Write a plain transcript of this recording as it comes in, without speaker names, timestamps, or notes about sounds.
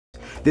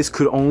This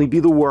could only be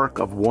the work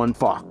of one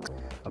fox,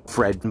 a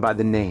Fred by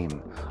the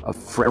name of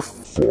Fred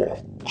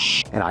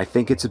Fox. And I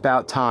think it's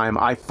about time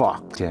I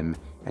fucked him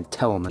and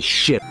tell him the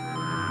shit.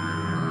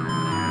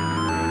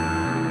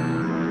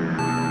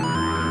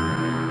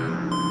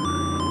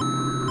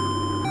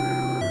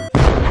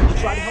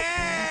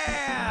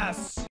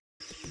 Yes!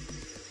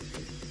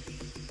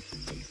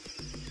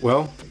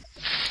 Well?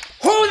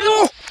 Who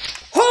the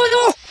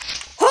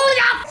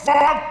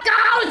fuck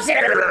goes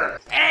here?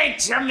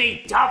 Answer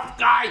me, tough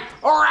guy,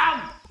 or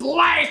I'll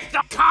blast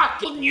the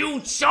cock in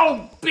you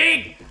so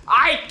big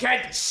I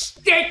can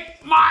stick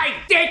my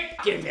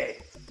dick in it.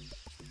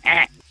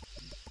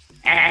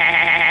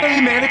 Hey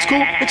man, it's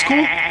cool, it's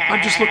cool.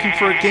 I'm just looking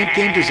for a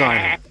game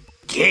designer.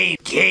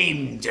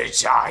 Game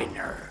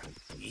designer.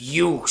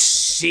 You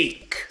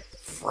seek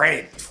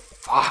Fred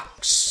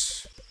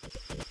Fox.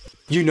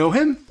 You know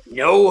him?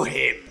 Know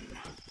him.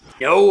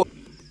 Know.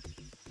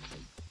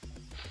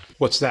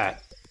 What's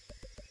that?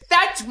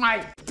 That's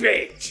my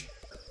bitch.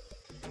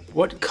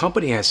 What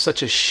company has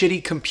such a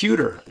shitty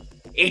computer?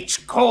 It's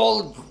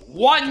called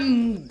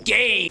One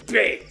Game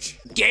Bitch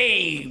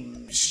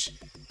Games.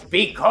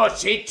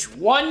 Because it's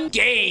one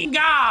game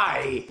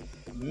guy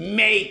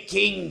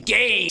making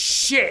game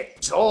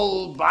shit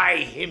all by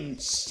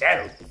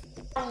himself.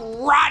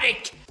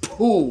 Erotic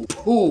poo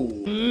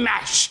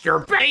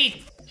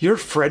masturbate. You're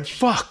Fred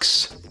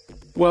Fox.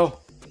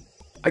 Well,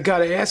 I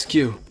gotta ask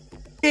you.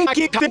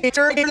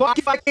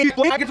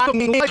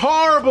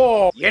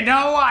 Horrible! You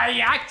know,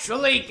 I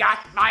actually got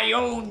my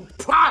own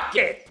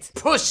pocket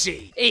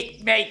pussy.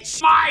 It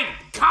makes my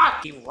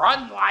cocky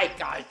run like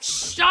a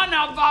son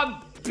of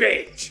a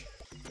bitch.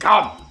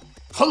 Come,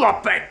 pull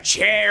up a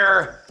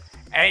chair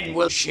and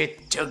we'll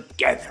shit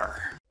together.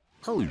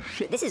 Holy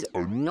shit, this is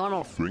a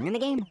normal thing in the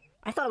game?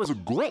 I thought it was a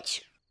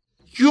glitch.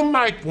 You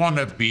might want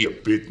to be a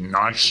bit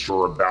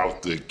nicer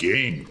about the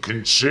game,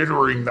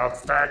 considering the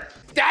fact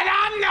that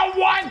I'm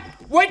the one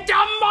with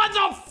the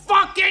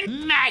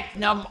motherfucking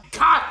magnum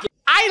cock.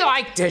 I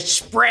like to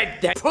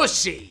spread the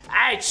pussy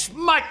as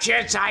much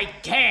as I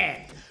can,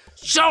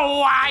 so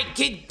I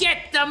can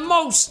get the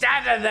most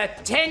out of the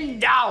 $10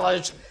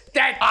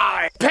 that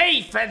I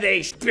pay for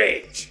this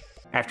bitch.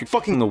 After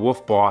fucking the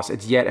wolf boss,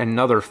 it's yet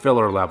another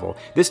filler level.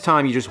 This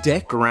time you just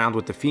dick around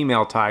with the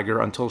female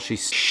tiger until she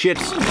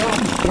shits.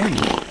 Again,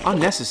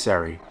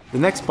 unnecessary. The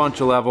next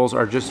bunch of levels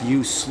are just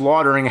you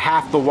slaughtering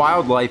half the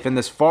wildlife in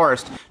this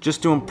forest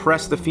just to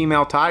impress the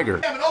female tiger.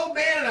 I have an old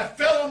man and I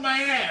fell on my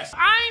ass.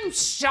 I'm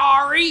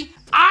sorry,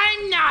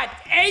 I'm not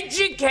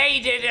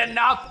educated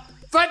enough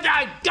for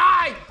the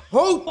guy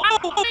who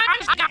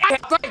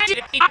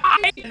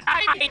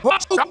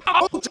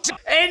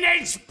in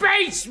his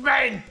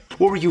basement.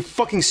 What, were you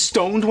fucking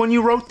stoned when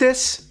you wrote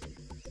this?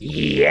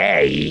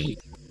 Yay.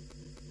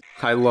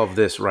 I love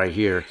this right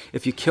here.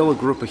 If you kill a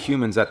group of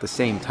humans at the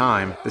same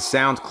time, the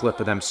sound clip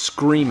of them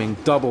screaming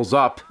doubles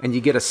up and you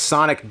get a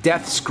sonic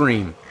death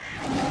scream.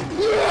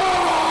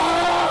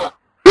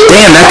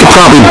 Damn, that could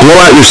probably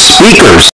blow out your speakers.